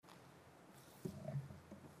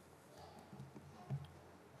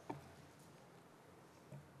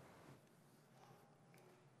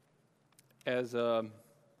As a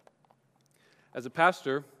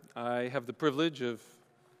pastor, I have the privilege of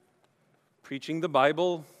preaching the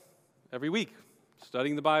Bible every week,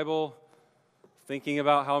 studying the Bible, thinking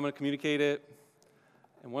about how I'm going to communicate it.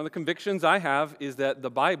 And one of the convictions I have is that the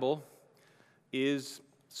Bible is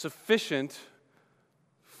sufficient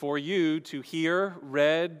for you to hear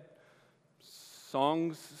read,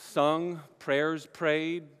 songs sung, prayers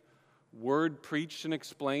prayed, word preached and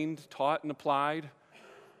explained, taught and applied.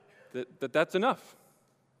 That's enough.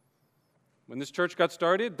 When this church got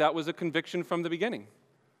started, that was a conviction from the beginning.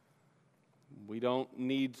 We don't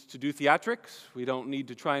need to do theatrics. We don't need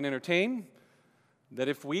to try and entertain. That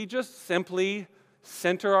if we just simply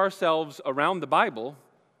center ourselves around the Bible,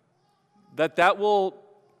 that will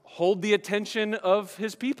hold the attention of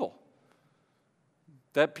His people.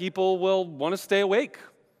 That people will want to stay awake.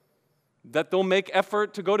 That they'll make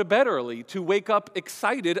effort to go to bed early, to wake up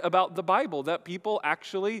excited about the Bible. That people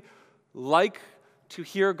actually like to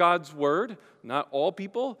hear God's word. Not all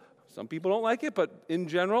people. Some people don't like it, but in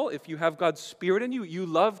general, if you have God's Spirit in you, you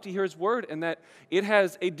love to hear His word, and that it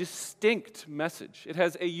has a distinct message. It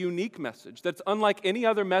has a unique message that's unlike any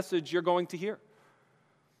other message you're going to hear.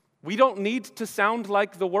 We don't need to sound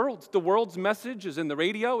like the world. The world's message is in the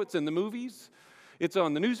radio, it's in the movies, it's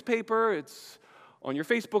on the newspaper, it's on your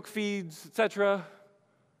Facebook feeds, etc.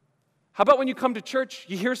 How about when you come to church,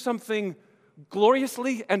 you hear something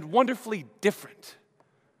gloriously and wonderfully different?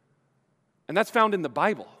 And that's found in the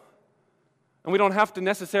Bible. And we don't have to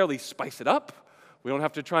necessarily spice it up. We don't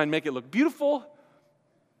have to try and make it look beautiful.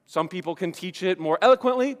 Some people can teach it more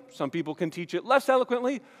eloquently. Some people can teach it less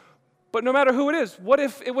eloquently. But no matter who it is, what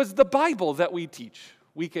if it was the Bible that we teach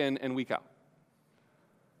week in and week out?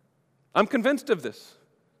 I'm convinced of this.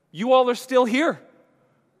 You all are still here.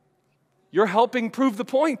 You're helping prove the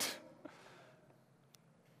point.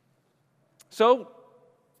 So,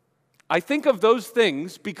 I think of those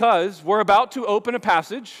things because we're about to open a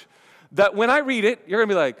passage that when I read it, you're going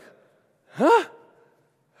to be like, huh?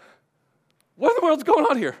 What in the world's going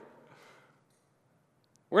on here?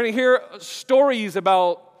 We're going to hear stories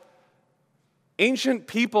about ancient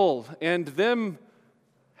people and them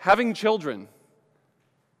having children.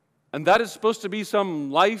 And that is supposed to be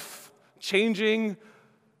some life-changing,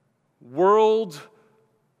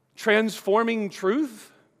 world-transforming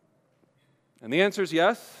truth? And the answer is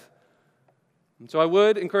yes. And so I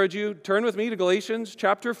would encourage you, turn with me to Galatians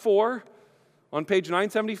chapter 4 on page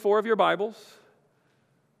 974 of your Bibles.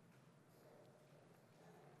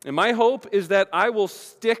 And my hope is that I will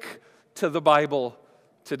stick to the Bible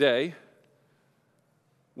today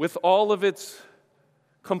with all of its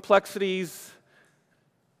complexities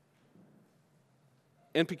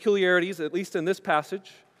and peculiarities, at least in this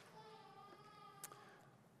passage.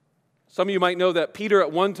 Some of you might know that Peter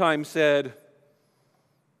at one time said,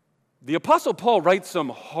 the Apostle Paul writes some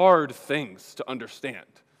hard things to understand.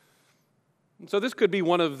 And so this could be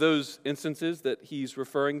one of those instances that he's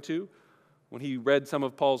referring to when he read some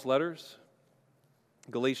of Paul's letters.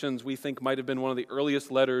 Galatians, we think, might have been one of the earliest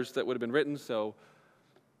letters that would have been written, so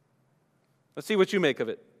let's see what you make of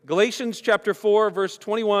it. Galatians chapter 4, verse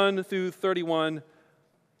 21 through 31.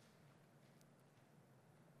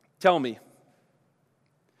 Tell me,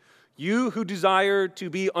 you who desire to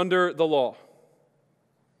be under the law,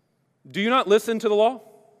 do you not listen to the law?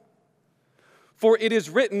 For it is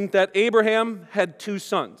written that Abraham had two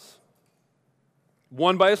sons,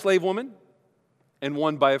 one by a slave woman and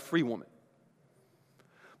one by a free woman.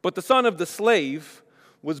 But the son of the slave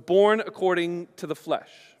was born according to the flesh,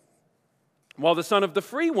 while the son of the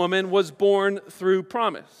free woman was born through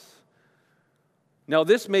promise. Now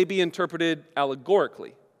this may be interpreted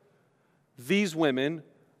allegorically. These women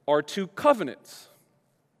are two covenants.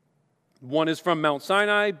 One is from Mount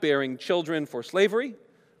Sinai, bearing children for slavery.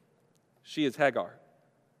 She is Hagar.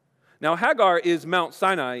 Now, Hagar is Mount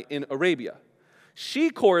Sinai in Arabia.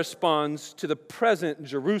 She corresponds to the present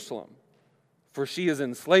Jerusalem, for she is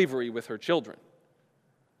in slavery with her children.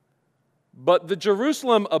 But the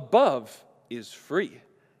Jerusalem above is free,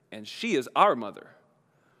 and she is our mother.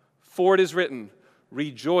 For it is written,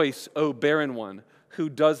 rejoice, O barren one who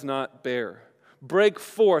does not bear. Break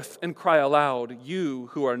forth and cry aloud, you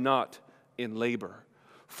who are not in labor.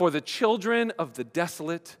 For the children of the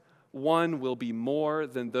desolate one will be more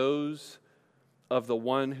than those of the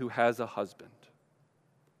one who has a husband.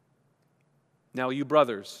 Now you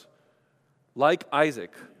brothers, like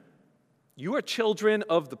Isaac, you are children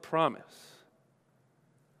of the promise.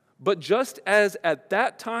 But just as at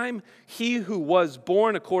that time he who was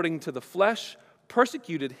born according to the flesh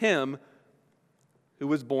persecuted him who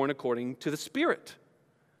was born according to the Spirit,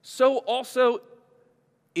 so also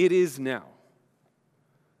it is now.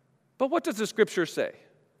 But what does the scripture say?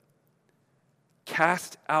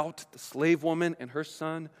 Cast out the slave woman and her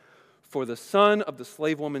son, for the son of the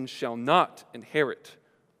slave woman shall not inherit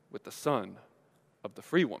with the son of the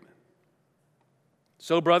free woman.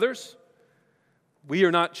 So, brothers, we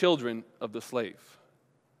are not children of the slave,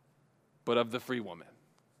 but of the free woman.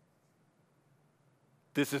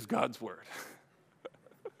 This is God's word.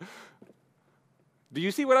 Do you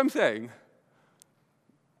see what I'm saying?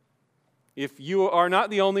 If you are not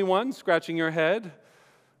the only one scratching your head,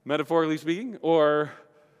 metaphorically speaking, or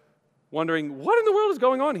wondering, what in the world is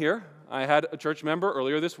going on here? I had a church member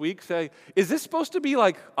earlier this week say, is this supposed to be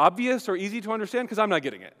like obvious or easy to understand? Because I'm not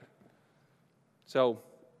getting it. So,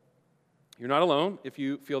 you're not alone if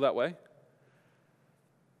you feel that way.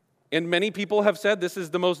 And many people have said this is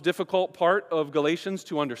the most difficult part of Galatians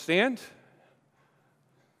to understand.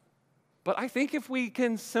 But I think if we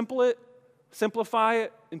can simplify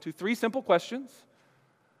it into 3 simple questions,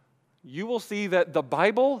 you will see that the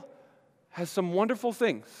Bible has some wonderful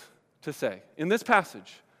things to say in this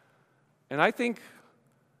passage. And I think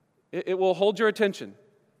it will hold your attention,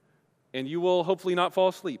 and you will hopefully not fall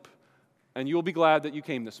asleep, and you will be glad that you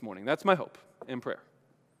came this morning. That's my hope and prayer.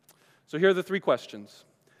 So here are the 3 questions.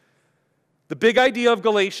 The big idea of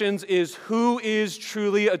Galatians is who is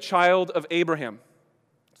truly a child of Abraham?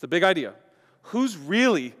 It's the big idea. Who's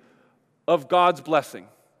really of God's blessing?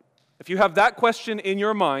 If you have that question in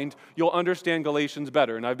your mind, you'll understand Galatians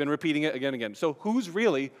better. And I've been repeating it again and again. So who's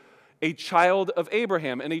really a child of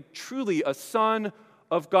Abraham and truly a son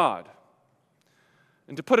of God?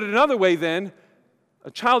 And to put it another way then, a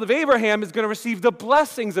child of Abraham is going to receive the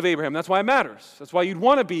blessings of Abraham. That's why it matters. That's why you'd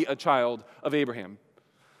want to be a child of Abraham.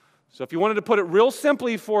 So if you wanted to put it real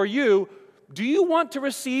simply for you, do you want to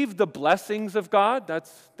receive the blessings of God?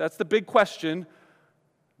 That's the big question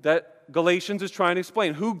that Galatians is trying to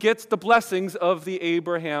explain. Who gets the blessings of the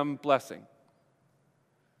Abraham blessing?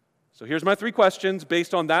 So here's my 3 questions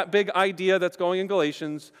based on that big idea that's going in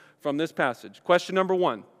Galatians from this passage. Question number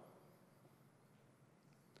 1.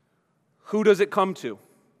 Who does it come to?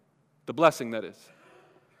 The blessing, that is.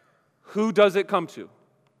 Who does it come to?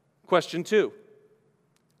 Question 2.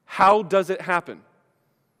 How does it happen?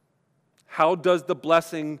 How does the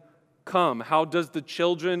blessing come? How does the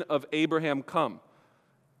children of Abraham come?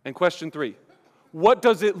 And question 3, what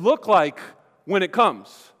does it look like when it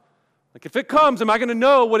comes? Like if it comes, am I going to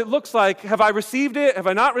know what it looks like? Have I received it? Have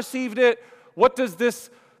I not received it? What does this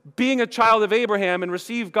being a child of Abraham and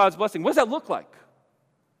receive God's blessing, what does that look like?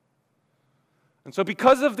 And so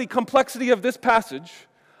because of the complexity of this passage,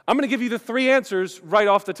 I'm going to give you the 3 answers right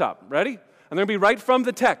off the top. Ready? And they're going to be right from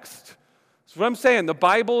the text. That's what I'm saying. The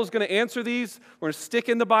Bible is going to answer these. We're going to stick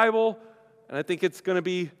in the Bible, and I think it's going to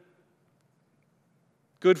be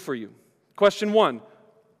good for you. Question 1.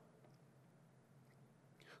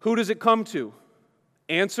 Who does it come to?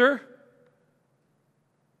 Answer.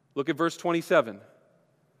 Look at verse 27.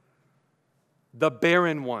 The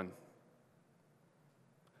barren one.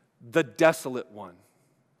 The desolate one.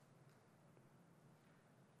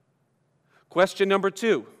 Question number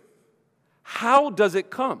 2. How does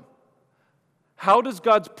it come? How does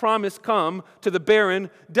God's promise come to the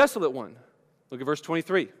barren, desolate one? Look at verse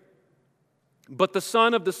 23. But the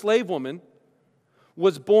son of the slave woman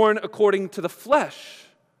was born according to the flesh,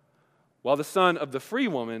 while the son of the free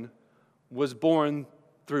woman was born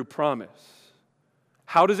through promise.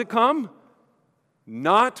 How does it come?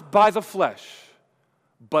 Not by the flesh,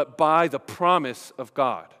 but by the promise of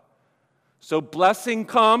God. So blessing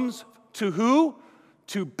comes to who?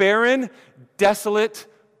 To barren, desolate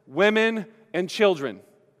women and children.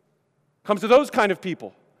 Comes to those kind of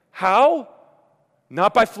people. How?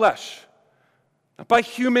 Not by flesh, not by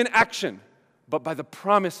human action, but by the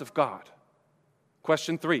promise of God.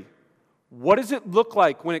 Question 3. What does it look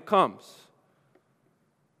like when it comes?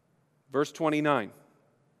 Verse 29.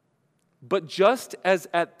 But just as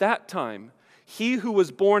at that time, he who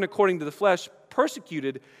was born according to the flesh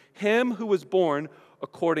persecuted him who was born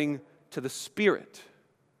according to the Spirit.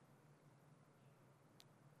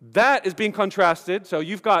 That is being contrasted. So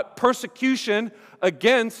you've got persecution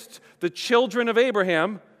against the children of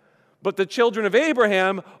Abraham, but the children of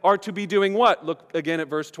Abraham are to be doing what? Look again at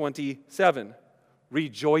verse 27.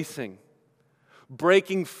 Rejoicing,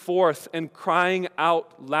 breaking forth and crying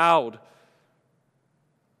out loud.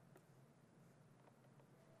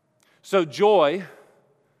 So joy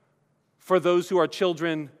for those who are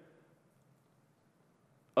children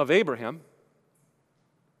of Abraham,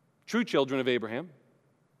 true children of Abraham,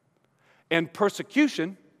 and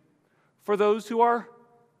persecution for those who are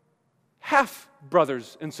half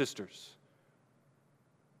brothers and sisters,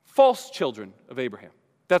 false children of Abraham.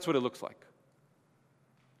 That's what it looks like.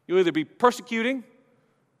 You'll either be persecuting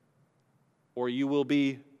or you will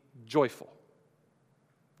be joyful.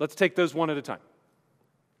 Let's take those one at a time.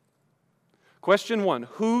 Question 1,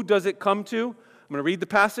 who does it come to? I'm going to read the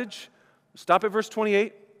passage, stop at verse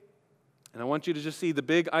 28, and I want you to just see the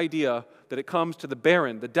big idea that it comes to the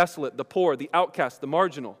barren, the desolate, the poor, the outcast, the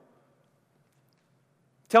marginal.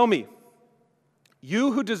 Tell me,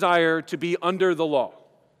 you who desire to be under the law,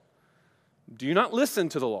 do you not listen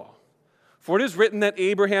to the law? For it is written that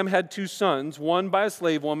Abraham had 2 sons, one by a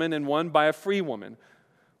slave woman and one by a free woman.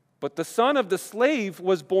 But the son of the slave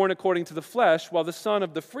was born according to the flesh, while the son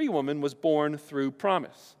of the free woman was born through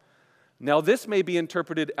promise. Now this may be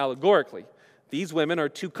interpreted allegorically. These women are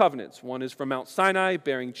 2 covenants. One is from Mount Sinai,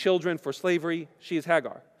 bearing children for slavery. She is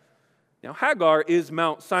Hagar. Now Hagar is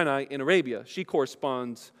Mount Sinai in Arabia. She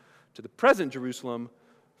corresponds to the present Jerusalem,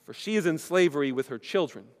 for she is in slavery with her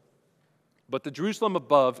children. But the Jerusalem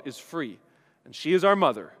above is free, and she is our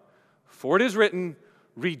mother. For it is written,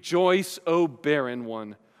 rejoice, O barren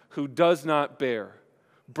one, who does not bear.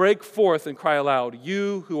 Break forth and cry aloud,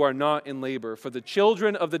 you who are not in labor, for the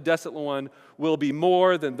children of the desolate one will be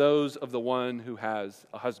more than those of the one who has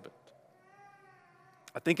a husband.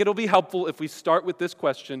 I think it'll be helpful if we start with this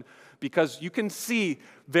question, because you can see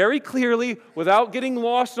very clearly, without getting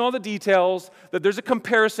lost in all the details, that there's a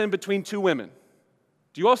comparison between 2 women.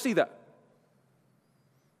 Do you all see that?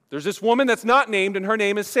 There's this woman that's not named, and her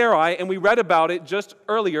name is Sarai, and we read about it just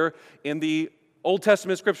earlier in the Old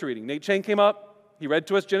Testament scripture reading. Nate Chang came up, he read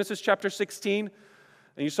to us Genesis chapter 16,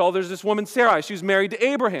 and you saw there's this woman Sarai. She's married to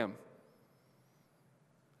Abraham.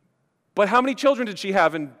 But how many children did she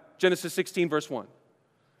have in Genesis 16, verse 1?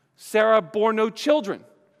 Sarah bore no children.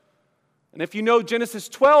 And if you know Genesis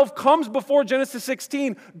 12 comes before Genesis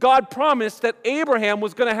 16, God promised that Abraham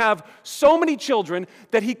was going to have so many children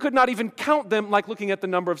that he could not even count them, like looking at the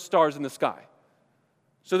number of stars in the sky.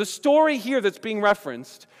 So the story here that's being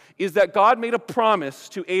referenced is that God made a promise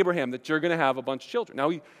to Abraham that you're going to have a bunch of children. Now,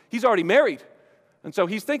 he's already married, and so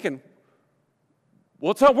he's thinking,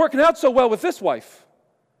 well, it's not working out so well with this wife.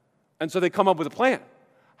 And so they come up with a plan.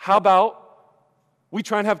 How about we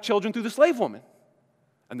try and have children through the slave woman?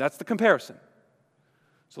 And that's the comparison.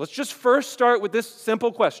 So let's just first start with this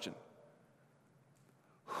simple question.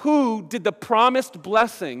 Who did the promised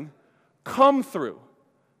blessing come through?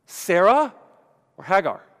 Sarah or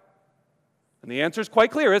Hagar? And the answer is quite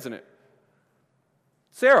clear, isn't it?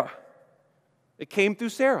 Sarah. It came through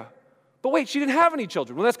Sarah. But wait, she didn't have any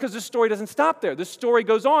children. Well, that's because this story doesn't stop there. This story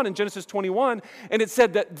goes on in Genesis 21, and it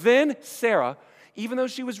said that then Sarah, even though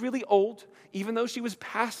she was really old, even though she was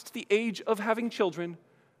past the age of having children,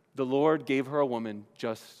 the Lord gave her a woman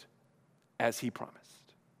just as he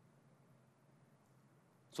promised.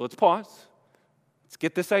 So let's pause. Let's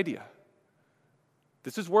get this idea.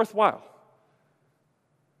 This is worthwhile.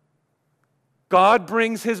 God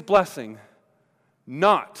brings his blessing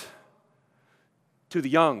not to the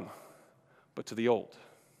young, but to the old.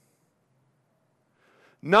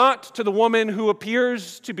 Not to the woman who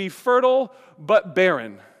appears to be fertile, but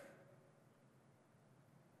barren.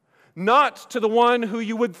 Not to the one who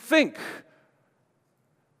you would think.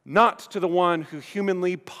 Not to the one who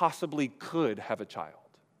humanly possibly could have a child.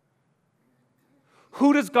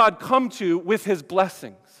 Who does God come to with his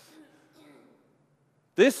blessings?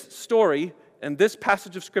 This story and this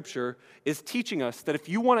passage of Scripture is teaching us that if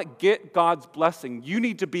you want to get God's blessing, you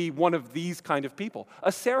need to be one of these kind of people,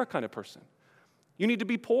 a Sarah kind of person. You need to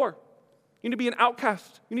be poor. You need to be an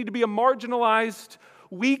outcast. You need to be a marginalized,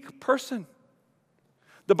 weak person.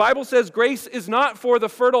 The Bible says grace is not for the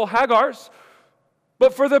fertile Hagars,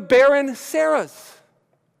 but for the barren Sarahs.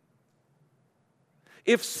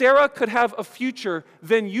 If Sarah could have a future,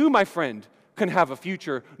 then you, my friend, can have a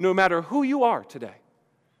future no matter who you are today.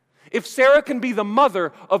 If Sarah can be the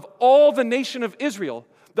mother of all the nation of Israel,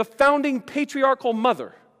 the founding patriarchal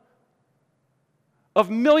mother of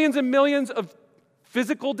millions and millions of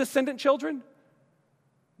physical descendant children,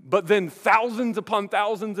 but then thousands upon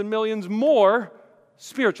thousands and millions more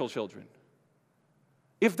spiritual children.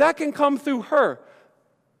 If that can come through her,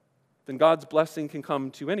 then God's blessing can come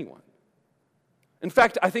to anyone. In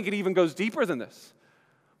fact, I think it even goes deeper than this.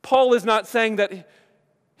 Paul is not saying that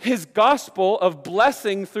his gospel of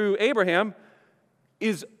blessing through Abraham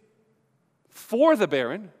is for the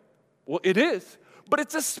barren. Well, it is, but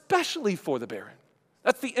it's especially for the barren.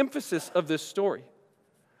 That's the emphasis of this story.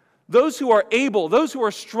 Those who are able, those who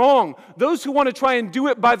are strong, those who want to try and do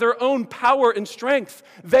it by their own power and strength,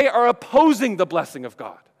 they are opposing the blessing of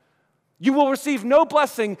God. You will receive no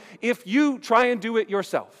blessing if you try and do it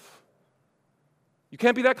yourself. You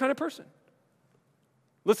can't be that kind of person.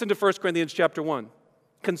 Listen to 1 Corinthians chapter 1.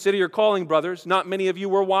 Consider your calling, brothers. Not many of you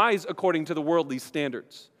were wise according to the worldly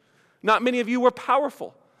standards. Not many of you were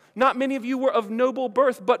powerful. Not many of you were of noble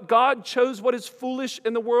birth, but God chose what is foolish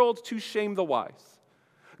in the world to shame the wise.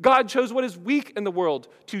 God chose what is weak in the world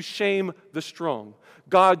to shame the strong.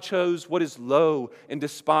 God chose what is low and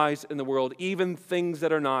despised in the world, even things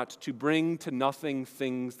that are not, to bring to nothing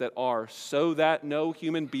things that are, so that no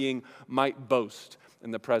human being might boast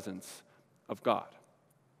in the presence of God.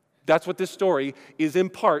 That's what this story is in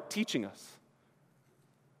part teaching us.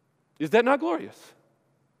 Is that not glorious?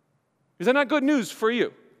 Is that not good news for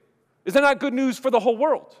you? Is that not good news for the whole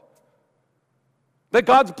world? That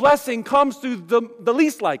God's blessing comes through the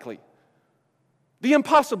least likely, the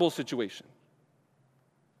impossible situation.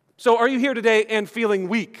 So are you here today and feeling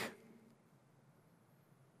weak?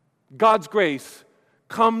 God's grace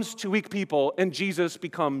comes to weak people and Jesus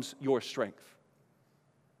becomes your strength.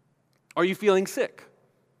 Are you feeling sick?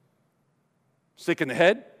 Sick in the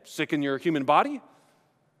head? Sick in your human body?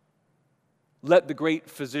 Let the great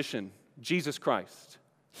physician, Jesus Christ,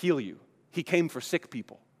 heal you. He came for sick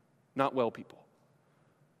people, not well people.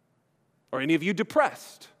 Are any of you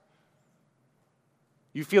depressed?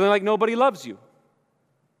 You feeling like nobody loves you?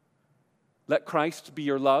 Let Christ be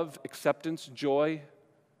your love, acceptance, joy.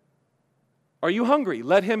 Are you hungry?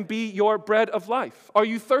 Let him be your bread of life. Are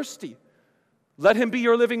you thirsty? Let him be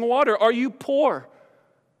your living water. Are you poor?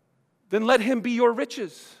 Then let him be your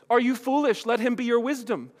riches. Are you foolish? Let him be your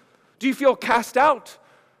wisdom. Do you feel cast out?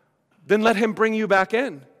 Then let him bring you back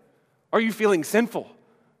in. Are you feeling sinful?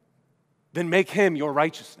 Then make him your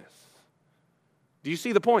righteousness. Do you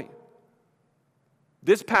see the point?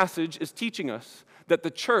 This passage is teaching us that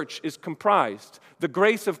the church is comprised. The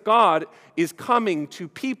grace of God is coming to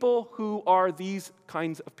people who are these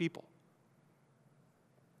kinds of people.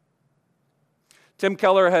 Tim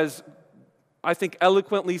Keller has, I think,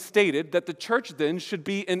 eloquently stated that the church then should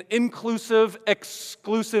be an inclusive,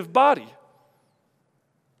 exclusive body.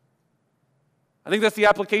 I think that's the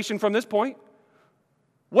application from this point.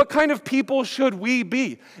 What kind of people should we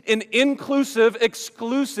be? An inclusive,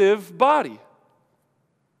 exclusive body.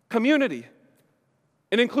 Community.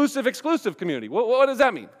 An inclusive, exclusive community. What does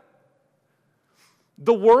that mean?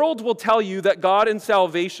 The world will tell you that God and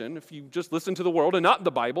salvation, if you just listen to the world and not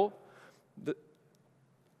the Bible,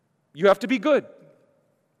 you have to be good.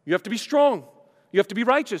 You have to be strong. You have to be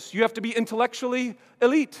righteous. You have to be intellectually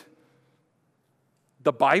elite.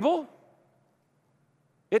 The Bible,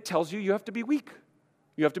 it tells you you have to be weak.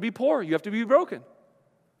 You have to be poor. You have to be broken.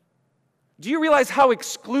 Do you realize how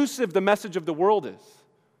exclusive the message of the world is?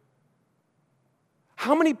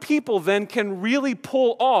 How many people then can really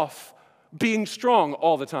pull off being strong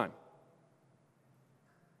all the time?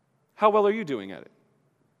 How well are you doing at it?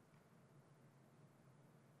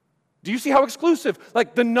 Do you see how exclusive?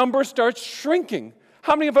 Like the number starts shrinking.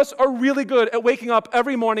 How many of us are really good at waking up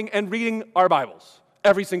every morning and reading our Bibles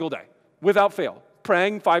every single day, without fail,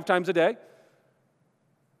 praying 5 times a day,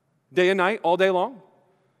 day and night, all day long?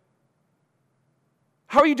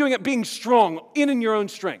 How are you doing at being strong in your own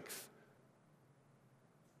strength?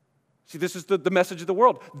 See, this is the message of the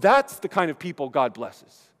world. That's the kind of people God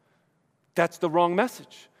blesses. That's the wrong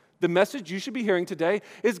message. The message you should be hearing today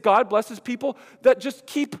is God blesses people that just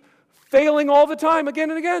keep failing all the time, again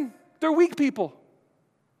and again. They're weak people.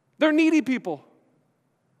 They're needy people.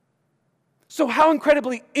 So how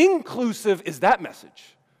incredibly inclusive is that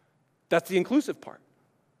message? That's the inclusive part.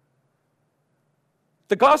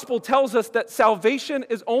 The gospel tells us that salvation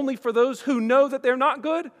is only for those who know that they're not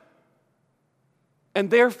good. And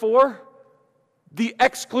therefore, the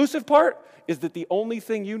exclusive part is that the only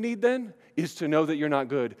thing you need then is to know that you're not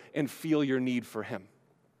good and feel your need for him.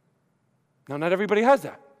 Now, not everybody has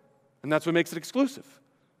that, and that's what makes it exclusive.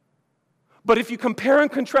 But if you compare and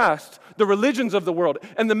contrast the religions of the world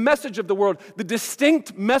and the message of the world, the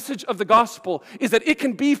distinct message of the gospel is that it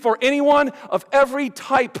can be for anyone of every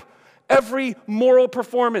type, every moral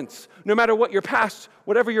performance, no matter what your past,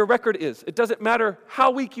 whatever your record is. It doesn't matter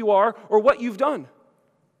how weak you are or what you've done.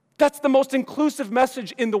 That's the most inclusive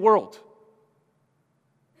message in the world.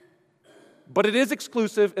 But it is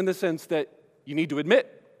exclusive in the sense that you need to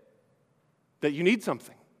admit that you need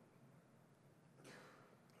something.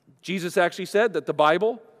 Jesus actually said that the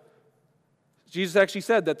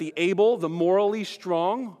able, the morally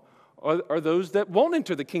strong, are those that won't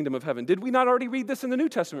enter the kingdom of heaven. Did we not already read this in the New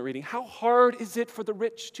Testament reading? How hard is it for the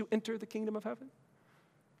rich to enter the kingdom of heaven?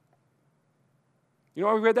 You know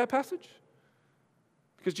why we read that passage?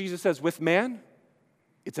 Because Jesus says, with man,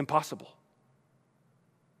 it's impossible.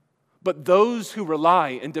 But those who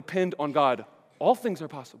rely and depend on God, all things are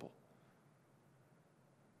possible.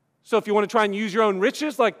 So if you want to try and use your own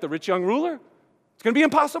riches like the rich young ruler, It's going to be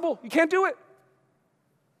impossible. You can't do it.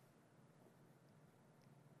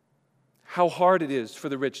 How hard it is for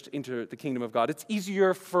the rich to enter the kingdom of God. It's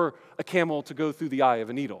easier for a camel to go through the eye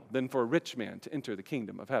of a needle than for a rich man to enter the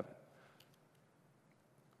kingdom of heaven.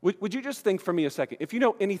 Would you just think for me a second, if you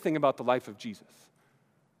know anything about the life of Jesus,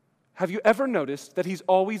 have you ever noticed that he's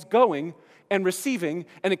always going and receiving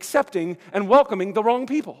and accepting and welcoming the wrong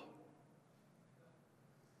people?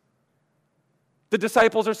 The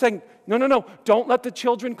disciples are saying, no, don't let the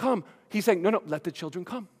children come. He's saying, no, let the children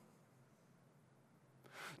come.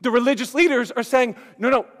 The religious leaders are saying,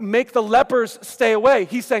 no, make the lepers stay away.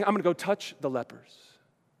 He's saying, I'm going to go touch the lepers.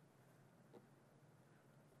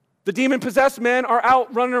 The demon-possessed men are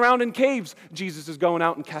out running around in caves. Jesus is going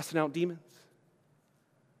out and casting out demons.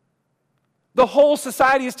 The whole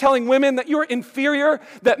society is telling women that you're inferior,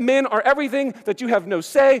 that men are everything, that you have no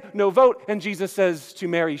say, no vote. And Jesus says to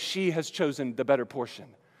Mary, she has chosen the better portion.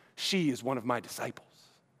 She is one of my disciples.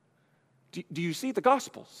 Do you see the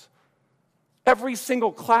Gospels? Every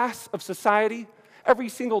single class of society, every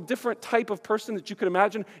single different type of person that you could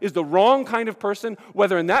imagine is the wrong kind of person,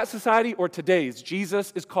 whether in that society or today's.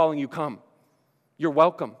 Jesus is calling you, come. You're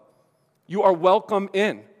welcome. You are welcome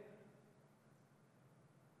in.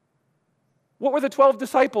 What were the 12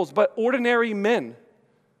 disciples but ordinary men?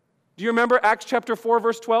 Do you remember Acts chapter 4,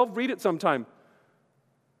 verse 12? Read it sometime.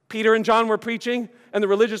 Peter and John were preaching, and the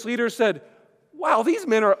religious leaders said, wow, these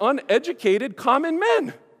men are uneducated, common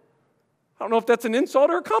men. I don't know if that's an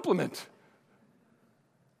insult or a compliment.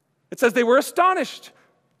 It says they were astonished,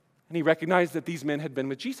 and he recognized that these men had been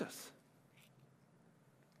with Jesus.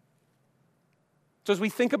 So as we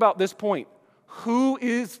think about this point, who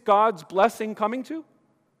is God's blessing coming to?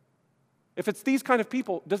 If it's these kind of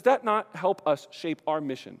people, does that not help us shape our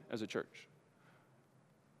mission as a church?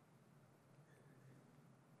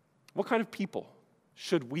 What kind of people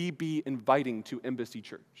should we be inviting to Embassy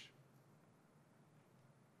Church?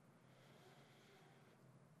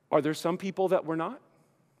 Are there some people that we're not?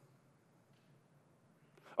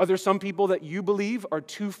 Are there some people that you believe are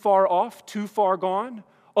too far off, too far gone,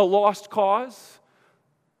 a lost cause?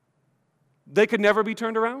 They could never be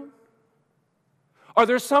turned around? Are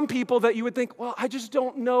there some people that you would think, well, I just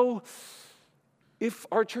don't know if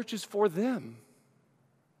our church is for them?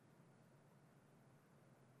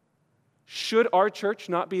 Should our church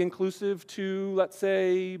not be inclusive to, let's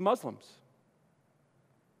say, Muslims?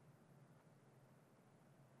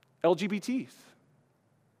 LGBTs?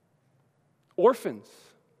 Orphans?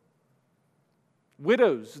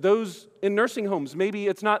 Widows? Those in nursing homes? Maybe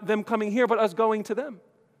it's not them coming here, but us going to them.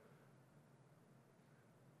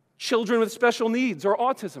 Children with special needs or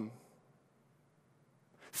autism.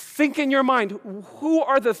 Think in your mind, who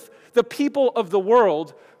are the people of the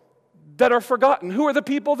world that are forgotten? Who are the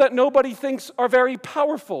people that nobody thinks are very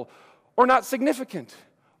powerful or not significant?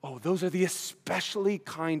 Oh, those are the especially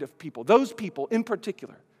kind of people. Those people in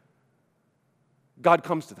particular. God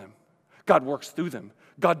comes to them. God works through them.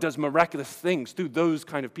 God does miraculous things through those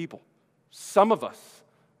kind of people. Some of us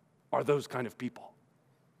are those kind of people.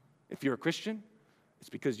 If you're a Christian, it's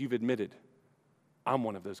because you've admitted, I'm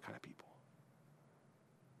one of those kind of people.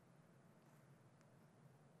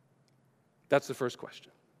 That's the first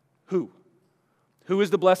question. Who? Who is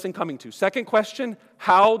the blessing coming to? Second question,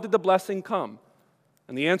 how did the blessing come?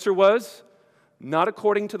 And the answer was, not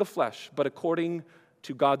according to the flesh, but according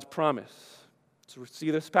to God's promise. So see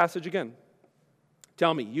this passage again.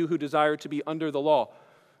 Tell me, you who desire to be under the law,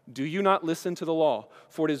 do you not listen to the law?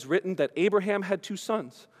 For it is written that Abraham had 2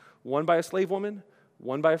 sons, one by a slave woman,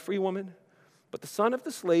 one by a free woman. But the son of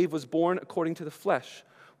the slave was born according to the flesh,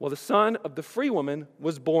 while the son of the free woman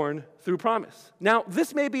was born through promise. Now,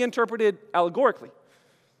 this may be interpreted allegorically.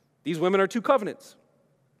 These women are 2 covenants.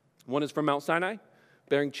 One is from Mount Sinai,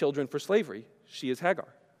 bearing children for slavery. She is Hagar.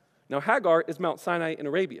 Now, Hagar is Mount Sinai in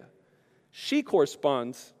Arabia. She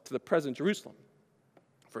corresponds to the present Jerusalem,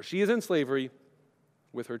 for she is in slavery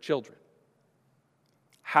with her children.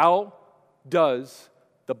 How does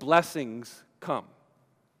the blessings come?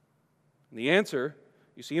 And the answer,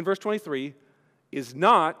 you see in verse 23, is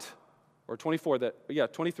not, or 24,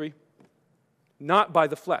 23, not by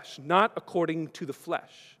the flesh, not according to the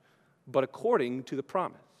flesh, but according to the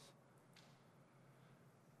promise.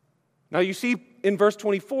 Now you see in verse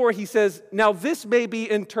 24, he says, now this may be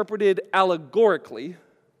interpreted allegorically,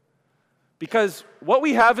 because what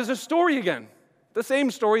we have is a story again, the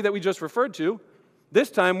same story that we just referred to. This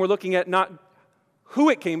time we're looking at not who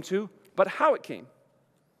it came to, but how it came.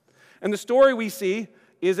 And the story we see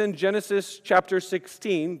is in Genesis chapter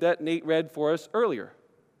 16 that Nate read for us earlier.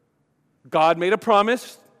 God made a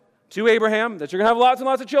promise to Abraham that you're going to have lots and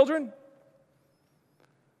lots of children.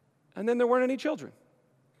 And then there weren't any children.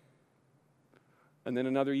 And then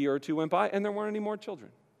another year or two went by, and there weren't any more children.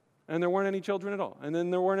 And there weren't any children at all. And then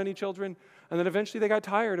there weren't any children. And then eventually they got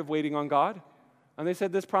tired of waiting on God. And they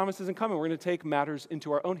said, this promise isn't coming. We're going to take matters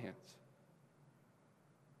into our own hands.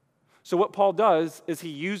 So what Paul does is he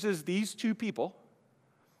uses these two people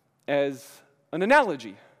as an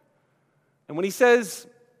analogy. And when he says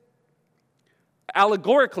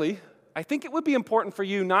allegorically, I think it would be important for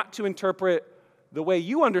you not to interpret the way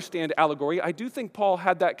you understand allegory. I do think Paul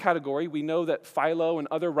had that category. We know that Philo and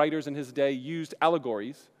other writers in his day used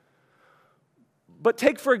allegories. But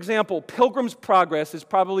take, for example, Pilgrim's Progress is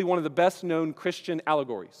probably one of the best-known Christian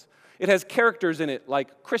allegories. It has characters in it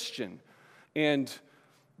like Christian and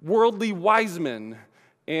worldly wise men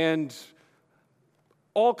and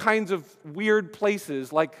all kinds of weird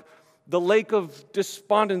places like the Lake of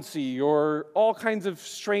Despondency or all kinds of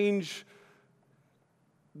strange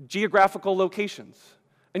geographical locations.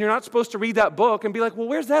 And you're not supposed to read that book and be like, well,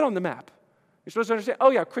 where's that on the map? You're supposed to understand, oh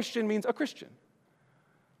yeah, Christian means a Christian.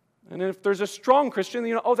 And if there's a strong Christian,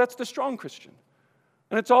 you know, oh, that's the strong Christian.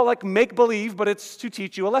 And it's all like make-believe, but it's to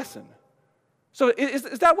teach you a lesson. So is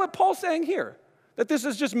that what Paul's saying here? That this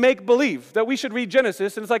is just make-believe, that we should read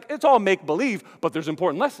Genesis, and it's like, it's all make-believe, but there's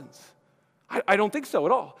important lessons. I don't think so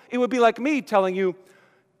at all. It would be like me telling you,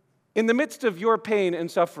 in the midst of your pain and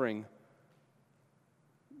suffering,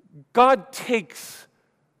 God takes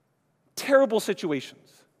terrible situations,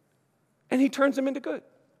 and he turns them into good.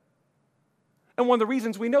 And one of the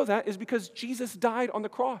reasons we know that is because Jesus died on the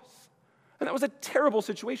cross. And that was a terrible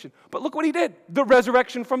situation. But look what he did, the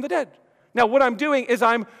resurrection from the dead. Now, what I'm doing is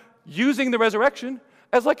I'm using the resurrection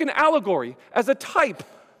as like an allegory, as a type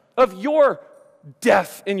of your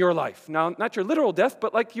death in your life. Now, not your literal death,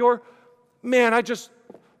 but like your, man, I just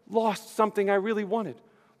lost something I really wanted.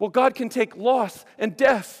 Well, God can take loss and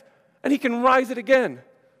death, and he can rise it again.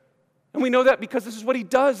 And we know that because this is what he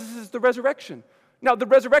does. This is the resurrection. Now, the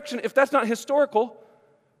resurrection, if that's not historical,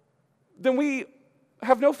 then we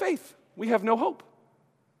have no faith. We have no hope.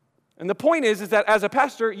 And the point is that as a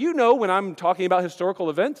pastor, you know when I'm talking about historical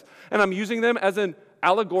events and I'm using them as an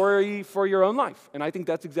allegory for your own life. And I think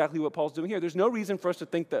that's exactly what Paul's doing here. There's no reason for us to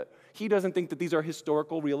think that he doesn't think that these are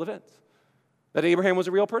historical, real events. That Abraham was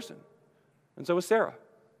a real person. And so was Sarah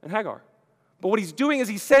and Hagar. But what he's doing is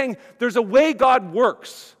he's saying there's a way God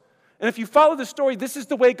works. And if you follow the story, this is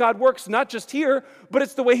the way God works, not just here, but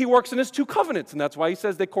it's the way he works in his two covenants. And that's why he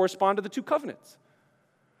says they correspond to the two covenants.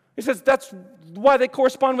 He says that's why they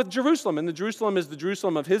correspond with Jerusalem. And the Jerusalem is the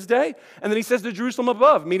Jerusalem of his day. And then he says the Jerusalem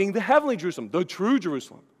above, meaning the heavenly Jerusalem, the true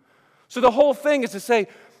Jerusalem. So the whole thing is to say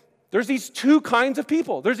there's these two kinds of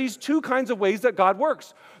people. There's these two kinds of ways that God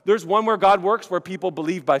works. There's one where God works where people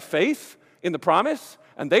believe by faith in the promise,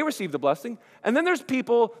 and they receive the blessing. And then there's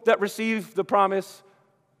people that receive the promise,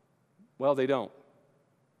 well, they don't,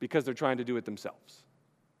 because they're trying to do it themselves.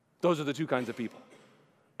 Those are the two kinds of people.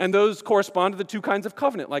 And those correspond to the two kinds of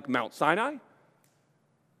covenant, like Mount Sinai.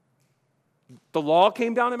 The law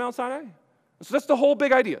came down at Mount Sinai. So that's the whole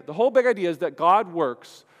big idea. The whole big idea is that God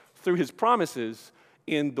works through his promises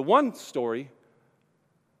in the one story,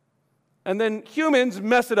 and then humans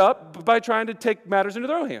mess it up by trying to take matters into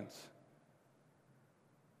their own hands.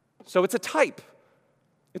 So it's a type.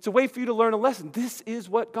 It's a way for you to learn a lesson. This is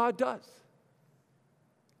what God does.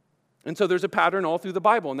 And so there's a pattern all through the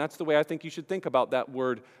Bible, and that's the way I think you should think about that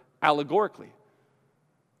word allegorically.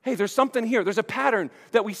 Hey, there's something here. There's a pattern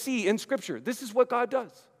that we see in Scripture. This is what God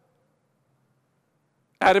does.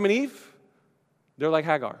 Adam and Eve, they're like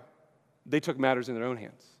Hagar. They took matters in their own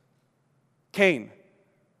hands. Cain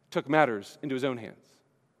took matters into his own hands.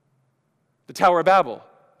 The Tower of Babel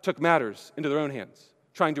took matters into their own hands,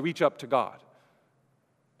 trying to reach up to God.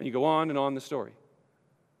 And you go on and on the story.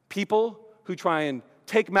 People who try and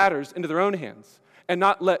take matters into their own hands and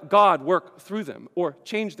not let God work through them or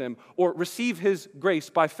change them or receive his grace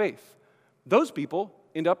by faith, those people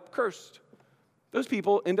end up cursed. Those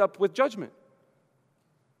people end up with judgment.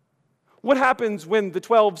 What happens when the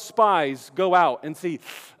 12 spies go out and see,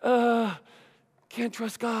 can't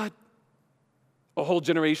trust God? A whole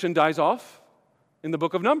generation dies off in the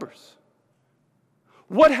book of Numbers.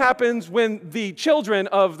 What happens when the children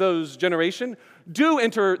of those generation do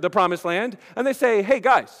enter the promised land and they say, hey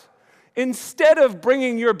guys, instead of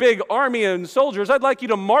bringing your big army and soldiers, I'd like you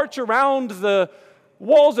to march around the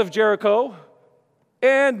walls of Jericho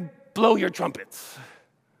and blow your trumpets.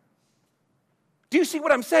 Do you see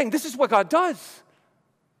what I'm saying? This is what God does.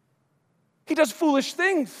 He does foolish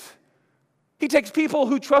things. He takes people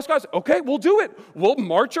who trust God. Okay, we'll do it. We'll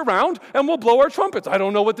march around and we'll blow our trumpets. I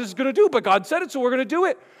don't know what this is going to do, but God said it, so we're going to do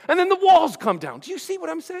it. And then the walls come down. Do you see what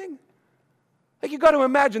I'm saying? Like, you got to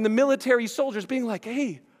imagine the military soldiers being like,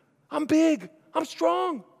 hey, I'm big, I'm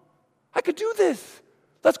strong, I could do this.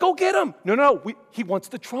 Let's go get him. No, he wants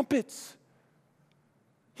the trumpets.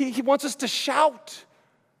 He wants us to shout.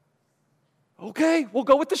 Okay, we'll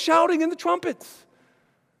go with the shouting and the trumpets.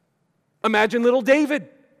 Imagine little David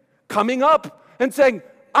coming up and saying,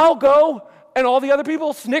 I'll go, and all the other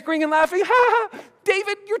people snickering and laughing. Ha ha,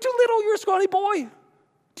 David, you're too little, you're a scrawny boy.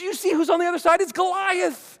 Do you see who's on the other side? It's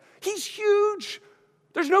Goliath. He's huge.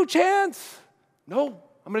 There's no chance. No,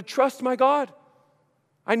 I'm going to trust my God.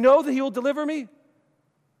 I know that he will deliver me.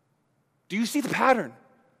 Do you see the pattern?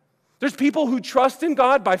 There's people who trust in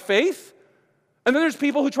God by faith, and then there's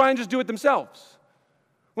people who try and just do it themselves.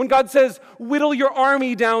 When God says, whittle your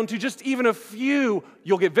army down to just even a few,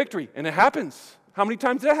 you'll get victory. And it happens. How many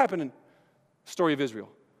times did that happen in the story of Israel?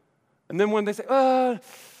 And then when they say,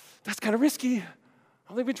 that's kind of risky, I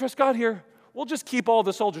don't think we trust God here, we'll just keep all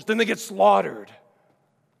the soldiers. Then they get slaughtered.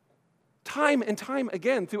 Time and time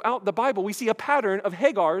again throughout the Bible, we see a pattern of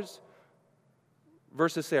Hagar's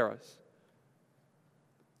versus Sarah's.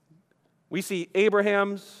 We see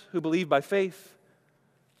Abraham's who believe by faith,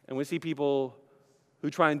 and we see people who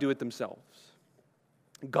try and do it themselves.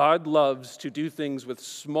 God loves to do things with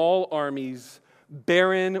small armies,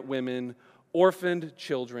 barren women, orphaned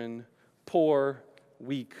children, poor,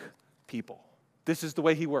 weak people. This is the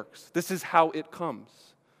way he works. This is how it comes.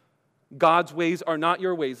 God's ways are not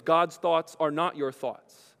your ways. God's thoughts are not your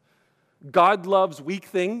thoughts. God loves weak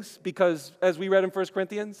things because, as we read in 1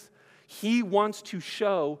 Corinthians, he wants to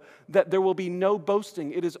show that there will be no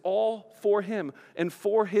boasting. It is all for him and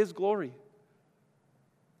for his glory.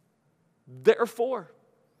 Therefore,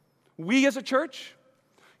 we as a church,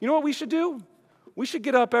 you know what we should do? We should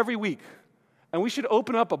get up every week and we should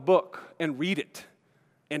open up a book and read it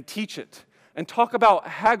and teach it and talk about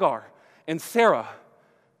Hagar and Sarah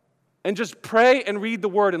and just pray and read the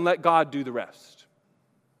word and let God do the rest.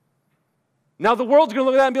 Now the world's going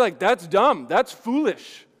to look at that and be like, that's dumb, that's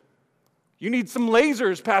foolish. You need some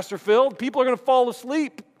lasers, Pastor Phil. People are going to fall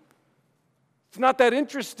asleep. It's not that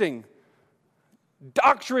interesting.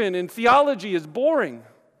 Doctrine and theology is boring.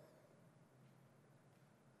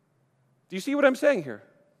 Do you see what I'm saying here?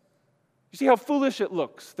 You see how foolish it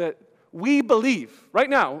looks that we believe, right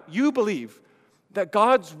now, you believe that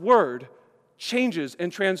God's word changes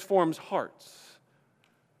and transforms hearts.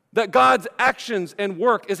 That God's actions and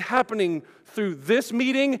work is happening through this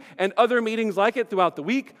meeting and other meetings like it throughout the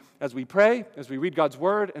week as we pray, as we read God's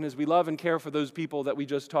word, and as we love and care for those people that we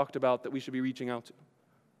just talked about that we should be reaching out to.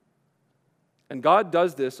 And God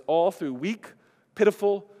does this all through weak,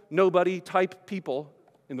 pitiful, nobody type people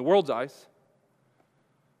in the world's eyes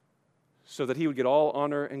so that he would get all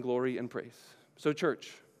honor and glory and praise. So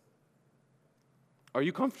church, are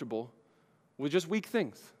you comfortable with just weak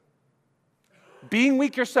things? Being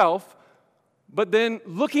weak yourself, but then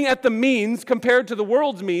looking at the means compared to the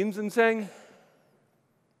world's means and saying,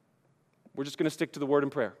 we're just going to stick to the word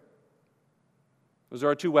and prayer. Those are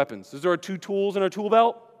our two weapons. Those are our two tools in our tool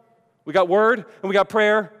belt. We got word and we got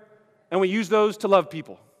prayer, and we use those to love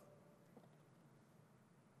people.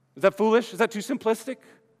 Is that foolish? Is that too simplistic?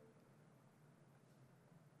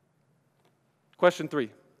 Question 3.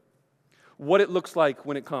 What it looks like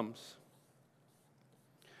when it comes.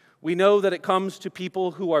 We know that it comes to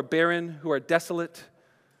people who are barren, who are desolate,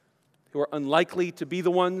 who are unlikely to be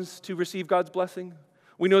the ones to receive God's blessing.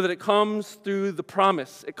 We know that it comes through the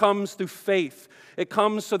promise. It comes through faith. It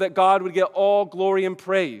comes so that God would get all glory and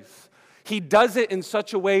praise. He does it in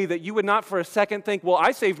such a way that you would not for a second think, well,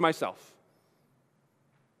 I saved myself.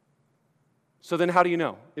 So then how do you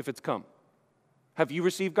know if it's come? Have you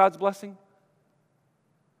received God's blessing?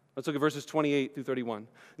 Let's look at verses 28 through 31.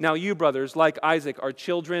 Now you, brothers, like Isaac, are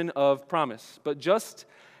children of promise. But just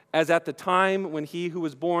as at the time when he who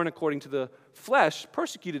was born according to the flesh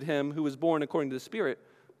persecuted him who was born according to the Spirit,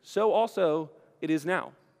 so also it is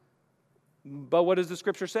now. But what does the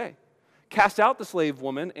Scripture say? Cast out the slave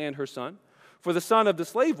woman and her son, for the son of the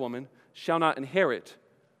slave woman shall not inherit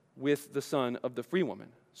with the son of the free woman.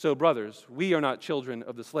 So, brothers, we are not children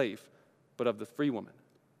of the slave, but of the free woman.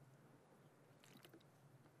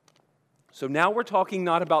 So now we're talking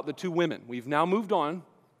not about the two women. We've now moved on,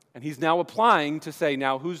 and he's now applying to say,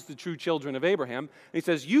 now, who's the true children of Abraham? And he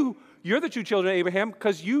says, you're the true children of Abraham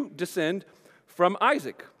because you descend from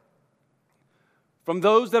Isaac. From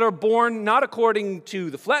those that are born not according to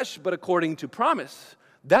the flesh, but according to promise.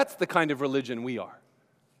 That's the kind of religion we are.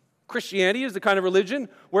 Christianity is the kind of religion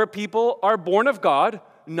where people are born of God,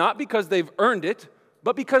 not because they've earned it,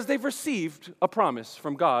 but because they've received a promise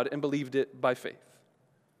from God and believed it by faith.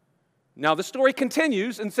 Now the story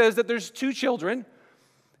continues and says that there's two children,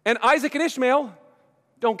 and Isaac and Ishmael,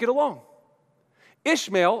 don't get along.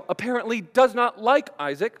 Ishmael apparently does not like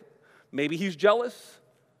Isaac. Maybe he's jealous.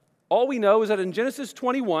 All we know is that in Genesis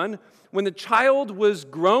 21, when the child was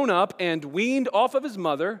grown up and weaned off of his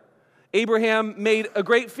mother, Abraham made a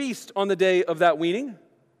great feast on the day of that weaning.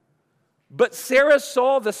 But Sarah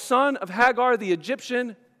saw the son of Hagar the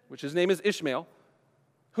Egyptian, which his name is Ishmael,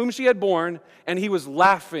 whom she had borne, and he was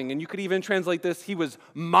laughing. And you could even translate this, he was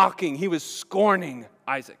mocking, he was scorning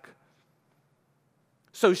Isaac.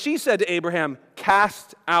 So she said to Abraham,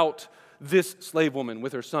 "Cast out this slave woman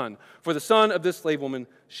with her son, for the son of this slave woman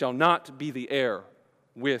shall not be the heir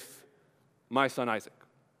with my son Isaac."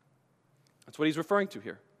 That's what he's referring to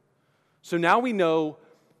here. So now we know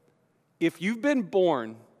if you've been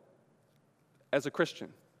born as a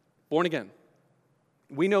Christian, born again,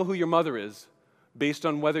 we know who your mother is based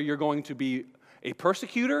on whether you're going to be a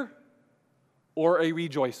persecutor or a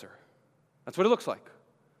rejoicer. That's what it looks like.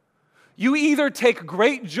 You either take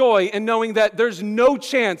great joy in knowing that there's no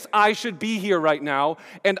chance I should be here right now,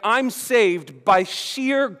 and I'm saved by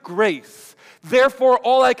sheer grace. Therefore,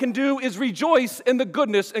 all I can do is rejoice in the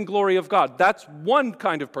goodness and glory of God. That's one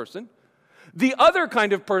kind of person. The other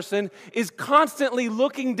kind of person is constantly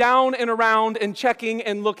looking down and around and checking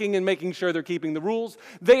and looking and making sure they're keeping the rules.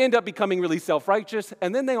 They end up becoming really self-righteous,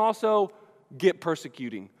 and then they also get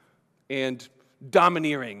persecuting and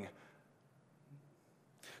domineering.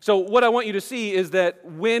 So what I want you to see is that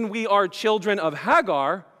when we are children of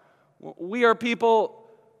Hagar, we are people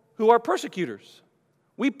who are persecutors.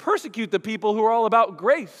 We persecute the people who are all about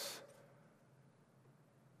grace.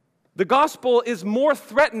 The gospel is more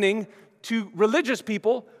threatening to religious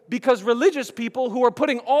people because religious people who are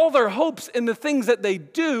putting all their hopes in the things that they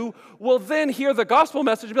do will then hear the gospel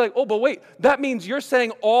message and be like, "Oh, but wait, that means you're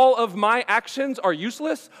saying all of my actions are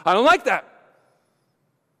useless? I don't like that.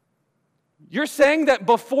 You're saying that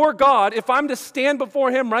before God, if I'm to stand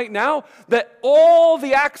before Him right now, that all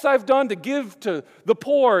the acts I've done to give to the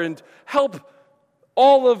poor and help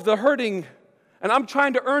all of the hurting, and I'm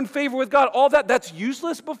trying to earn favor with God, all that's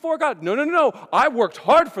useless before God? No. I worked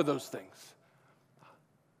hard for those things."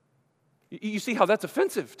 You see how that's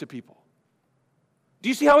offensive to people? Do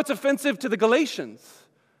you see how it's offensive to the Galatians?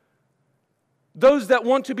 Those that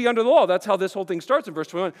want to be under the law. That's how this whole thing starts in verse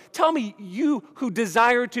 21. Tell me, you who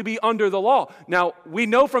desire to be under the law. Now, we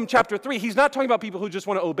know from chapter 3, he's not talking about people who just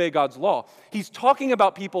want to obey God's law. He's talking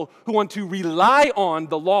about people who want to rely on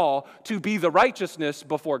the law to be the righteousness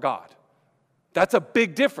before God. That's a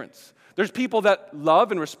big difference. There's people that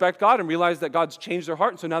love and respect God and realize that God's changed their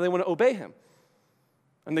heart, and so now they want to obey Him.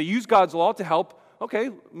 And they use God's law to help, okay,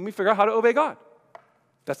 let me figure out how to obey God.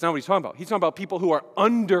 That's not what he's talking about. He's talking about people who are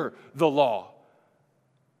under the law.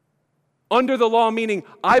 Under the law meaning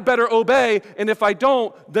I better obey, and if I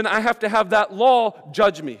don't, then I have to have that law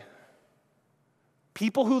judge me.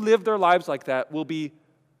 People who live their lives like that will be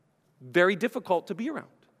very difficult to be around.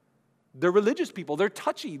 They're religious people. They're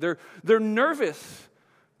touchy. They're nervous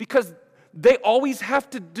because they always have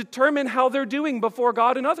to determine how they're doing before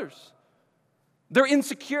God and others. They're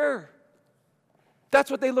insecure.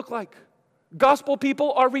 That's what they look like. Gospel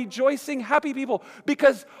people are rejoicing, happy people,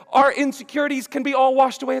 because our insecurities can be all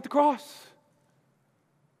washed away at the cross.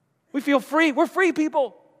 We feel free. We're free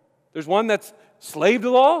people. There's one that's slave to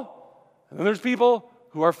the law, and then there's people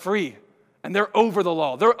who are free, and they're over the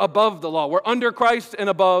law. They're above the law. We're under Christ and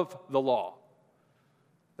above the law.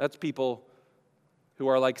 That's people who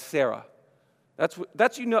are like Sarah. That's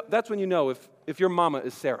when you know if your mama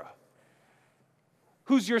is Sarah.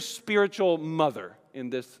 Who's your spiritual mother in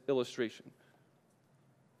this illustration?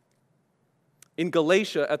 In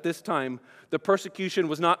Galatia at this time, the persecution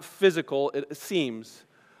was not physical, it seems,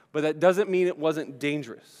 but that doesn't mean it wasn't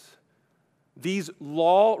dangerous. These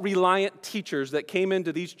law-reliant teachers that came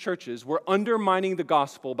into these churches were undermining the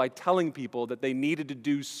gospel by telling people that they needed to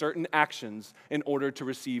do certain actions in order to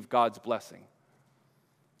receive God's blessing.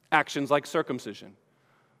 Actions like circumcision,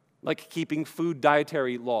 like keeping food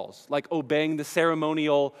dietary laws, like obeying the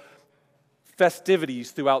ceremonial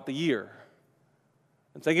festivities throughout the year.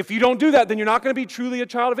 And saying, if you don't do that, then you're not going to be truly a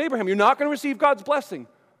child of Abraham. You're not going to receive God's blessing.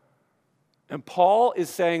 And Paul is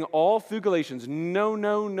saying all through Galatians,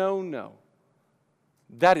 no.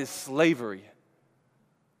 That is slavery.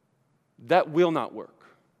 That will not work.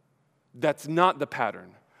 That's not the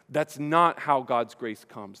pattern. That's not how God's grace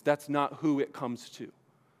comes. That's not who it comes to.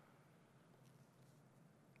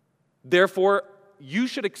 Therefore, you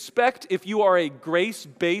should expect, if you are a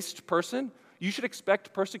grace-based person, you should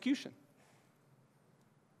expect persecution.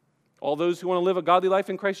 All those who want to live a godly life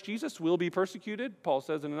in Christ Jesus will be persecuted, Paul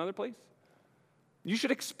says in another place. You should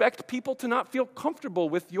expect people to not feel comfortable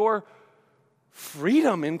with your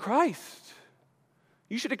freedom in Christ.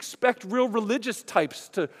 You should expect real religious types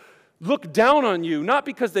to look down on you, not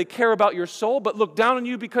because they care about your soul, but look down on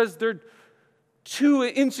you because they're too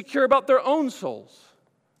insecure about their own souls.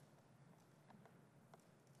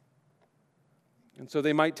 And so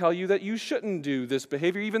they might tell you that you shouldn't do this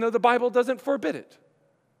behavior, even though the Bible doesn't forbid it.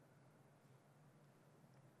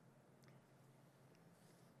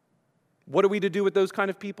 What are we to do with those kind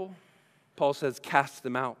of people? Paul says, cast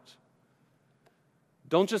them out.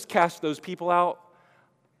 Don't just cast those people out.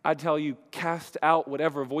 I tell you, cast out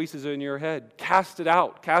whatever voices are in your head. Cast it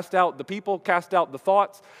out. Cast out the people, cast out the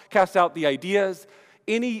thoughts, cast out the ideas.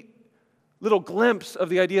 Any little glimpse of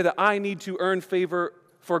the idea that I need to earn favor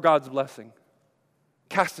for God's blessing.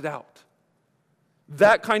 Cast it out.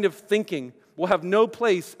 That kind of thinking will have no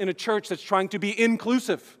place in a church that's trying to be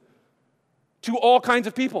inclusive to all kinds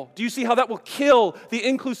of people. Do you see how that will kill the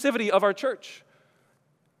inclusivity of our church?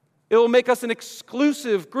 It will make us an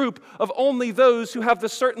exclusive group of only those who have the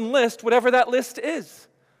certain list, whatever that list is.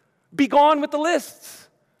 Be gone with the lists.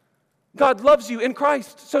 God loves you in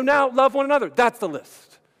Christ, so now love one another. That's the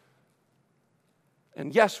list.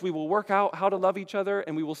 And yes, we will work out how to love each other,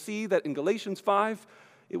 and we will see that in Galatians 5,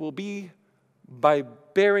 it will be by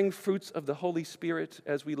bearing fruits of the Holy Spirit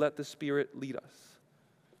as we let the Spirit lead us.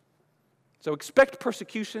 So expect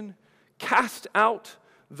persecution, cast out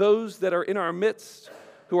those that are in our midst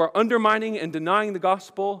who are undermining and denying the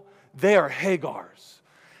gospel. They are Hagars.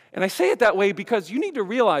 And I say it that way because you need to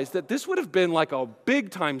realize that this would have been like a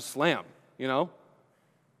big-time slam, you know?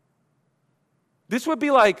 This would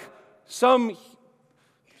be like some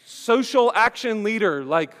social action leader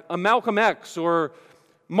like a Malcolm X or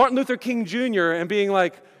Martin Luther King Jr. and being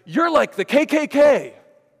like, you're like the KKK.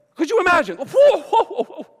 Could you imagine? Whoa, whoa, whoa,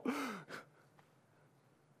 whoa.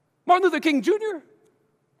 Martin Luther King Jr.?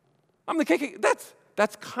 I'm the KKK.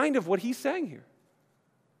 That's kind of what he's saying here.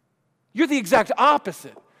 You're the exact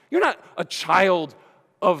opposite. You're not a child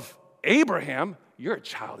of Abraham. You're a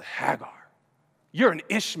child of Hagar. You're an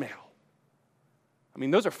Ishmael. I mean,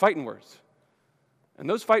 those are fighting words. And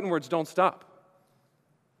those fighting words don't stop.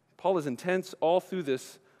 Paul is intense all through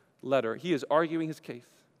this letter. He is arguing his case.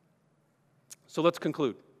 So let's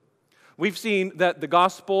conclude. We've seen that the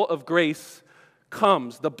gospel of grace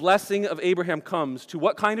comes, the blessing of Abraham comes to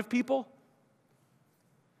what kind of people?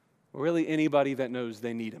 Really anybody that knows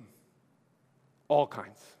they need him. All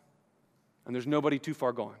kinds. And there's nobody too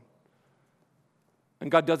far gone. And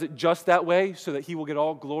God does it just that way so that he will get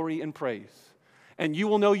all glory and praise. And you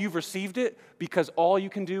will know you've received it because all you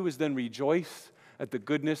can do is then rejoice at the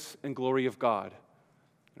goodness and glory of God.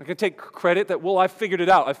 I can take credit that, well, I figured it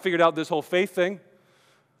out. I figured out this whole faith thing.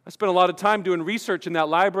 I spent a lot of time doing research in that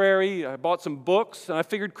library. I bought some books, and I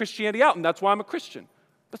figured Christianity out, and that's why I'm a Christian.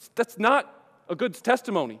 That's not a good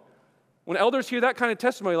testimony. When elders hear that kind of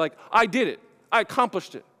testimony, like, I did it, I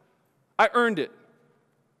accomplished it, I earned it,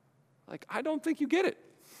 like, I don't think you get it.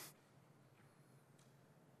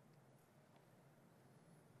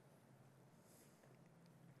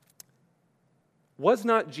 Was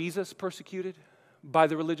not Jesus persecuted by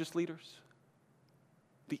the religious leaders,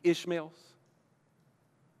 the Ishmaels?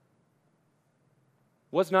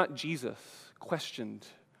 Was not Jesus questioned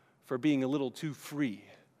for being a little too free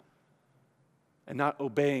and not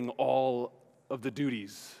obeying all of the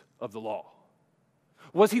duties of the law?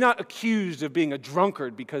 Was he not accused of being a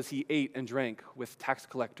drunkard because he ate and drank with tax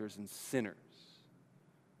collectors and sinners?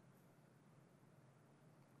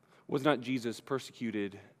 Was not Jesus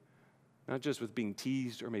persecuted not just with being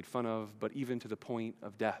teased or made fun of, but even to the point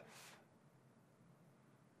of death?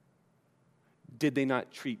 Did they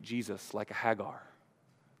not treat Jesus like a Hagar,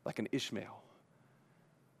 like an Ishmael,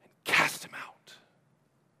 and cast him out?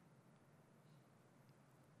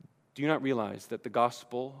 Do you not realize that the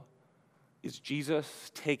gospel is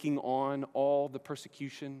Jesus taking on all the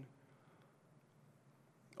persecution,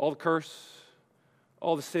 all the curse,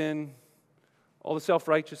 all the sin, all the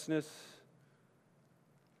self-righteousness?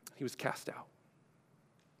 He was cast out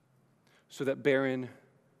so that barren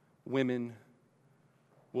women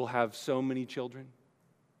will have so many children,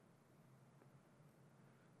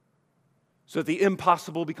 so that the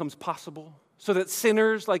impossible becomes possible, so that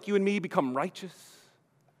sinners like you and me become righteous.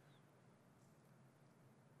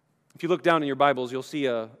 If you look down in your Bibles, you'll see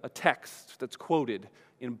a text that's quoted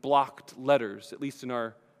in blocked letters, at least in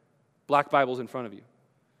our black Bibles in front of you.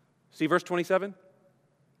 See verse 27?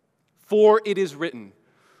 For it is written,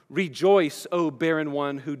 rejoice, O barren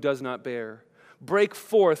one who does not bear. Break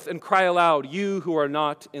forth and cry aloud, you who are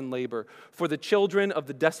not in labor. For the children of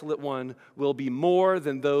the desolate one will be more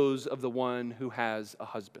than those of the one who has a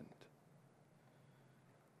husband.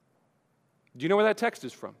 Do you know where that text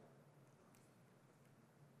is from?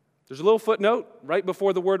 There's a little footnote right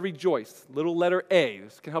before the word rejoice, little letter A.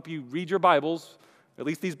 This can help you read your Bibles, at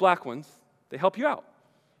least these black ones. They help you out.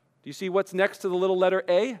 Do you see what's next to the little letter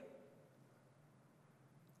A?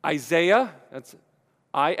 Isaiah, that's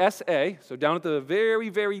I-S-A, so down at the very,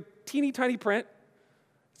 very teeny tiny print,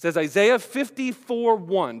 it says Isaiah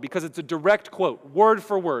 54:1 because it's a direct quote, word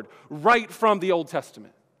for word, right from the Old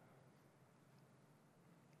Testament.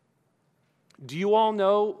 Do you all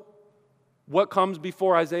know what comes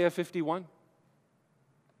before Isaiah 51?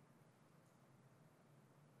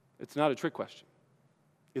 It's not a trick question.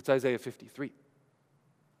 It's Isaiah 53.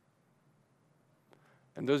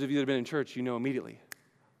 And those of you that have been in church, you know immediately.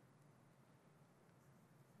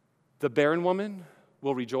 The barren woman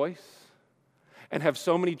will rejoice and have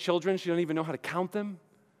so many children she doesn't even know how to count them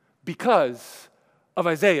because of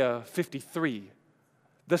Isaiah 53.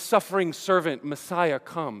 The suffering servant Messiah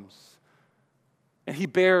comes and he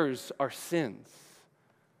bears our sins.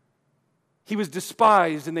 He was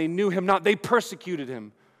despised and they knew him not. They persecuted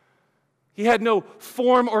him. He had no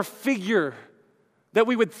form or figure that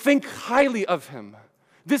we would think highly of him.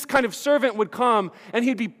 This kind of servant would come and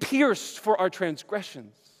he'd be pierced for our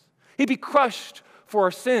transgressions. He'd be crushed for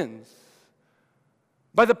our sins.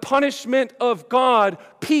 By the punishment of God,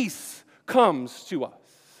 peace comes to us.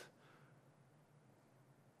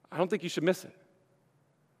 I don't think you should miss it.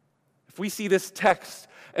 If we see this text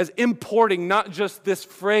as importing not just this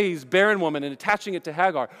phrase, barren woman, and attaching it to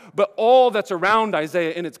Hagar, but all that's around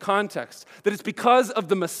Isaiah in its context, that it's because of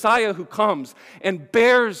the Messiah who comes and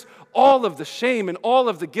bears all of the shame and all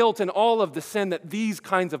of the guilt and all of the sin that these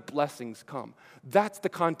kinds of blessings come. That's the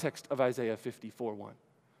context of Isaiah 54:1.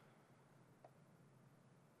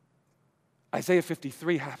 Isaiah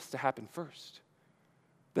 53 has to happen first.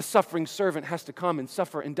 The suffering servant has to come and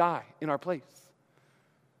suffer and die in our place.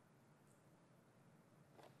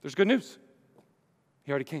 There's good news.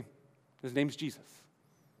 He already came. His name's Jesus.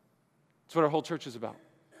 That's what our whole church is about.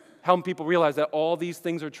 Helping people realize that all these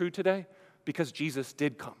things are true today because Jesus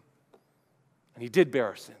did come. And he did bear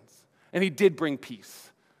our sins. And he did bring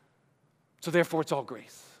peace. So therefore, it's all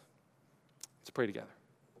grace. Let's pray together.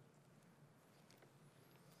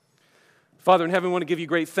 Father in heaven, we want to give you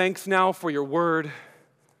great thanks now for your word.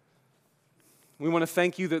 We want to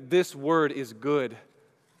thank you that this word is good.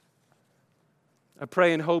 I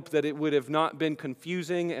pray and hope that it would have not been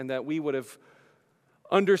confusing and that we would have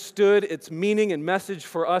understood its meaning and message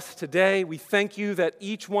for us today. We thank you that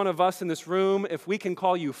each one of us in this room, if we can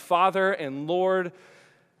call you Father and Lord,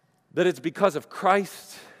 that it's because of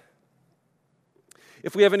Christ.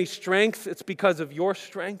 If we have any strength, it's because of your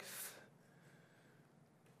strength.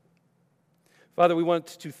 Father, we want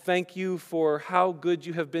to thank you for how good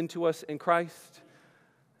you have been to us in Christ.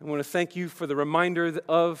 I want to thank you for the reminder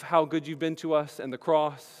of how good you've been to us and the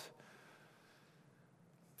cross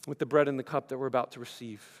with the bread and the cup that we're about to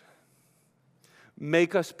receive.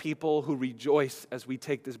 Make us people who rejoice as we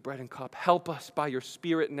take this bread and cup. Help us by your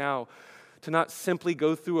Spirit now to not simply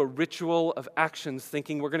go through a ritual of actions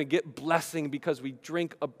thinking we're going to get blessing because we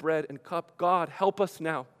drink a bread and cup. God, help us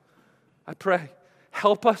now. I pray.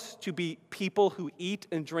 Help us to be people who eat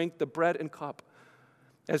and drink the bread and cup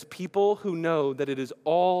as people who know that it is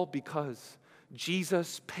all because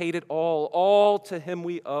Jesus paid it all to him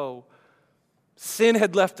we owe. Sin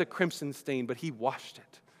had left a crimson stain, but he washed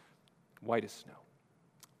it white as snow.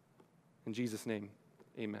 In Jesus' name,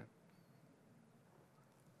 amen.